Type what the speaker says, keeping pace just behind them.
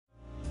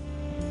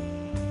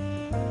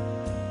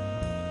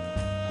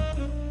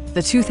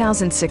the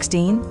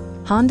 2016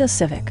 Honda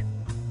Civic.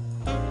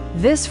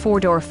 This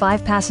four-door,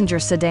 five-passenger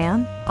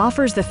sedan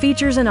offers the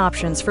features and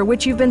options for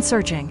which you've been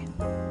searching.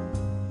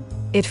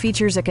 It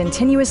features a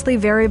continuously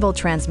variable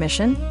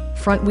transmission,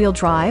 front-wheel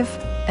drive,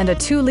 and a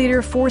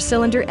 2-liter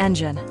four-cylinder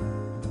engine.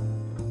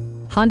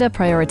 Honda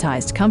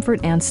prioritized comfort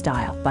and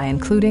style by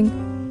including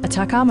a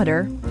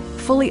tachometer,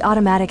 fully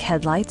automatic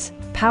headlights,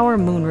 power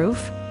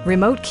moonroof,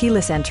 remote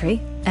keyless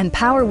entry, and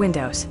power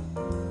windows.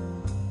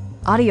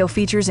 Audio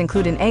features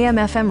include an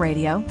AM/FM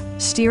radio,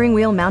 steering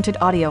wheel mounted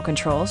audio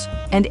controls,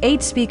 and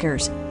 8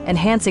 speakers,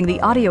 enhancing the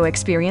audio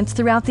experience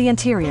throughout the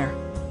interior.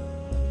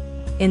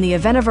 In the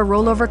event of a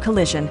rollover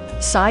collision,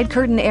 side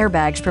curtain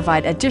airbags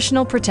provide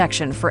additional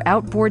protection for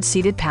outboard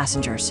seated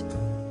passengers.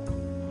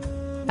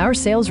 Our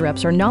sales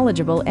reps are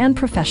knowledgeable and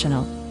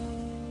professional.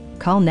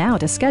 Call now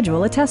to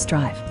schedule a test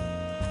drive.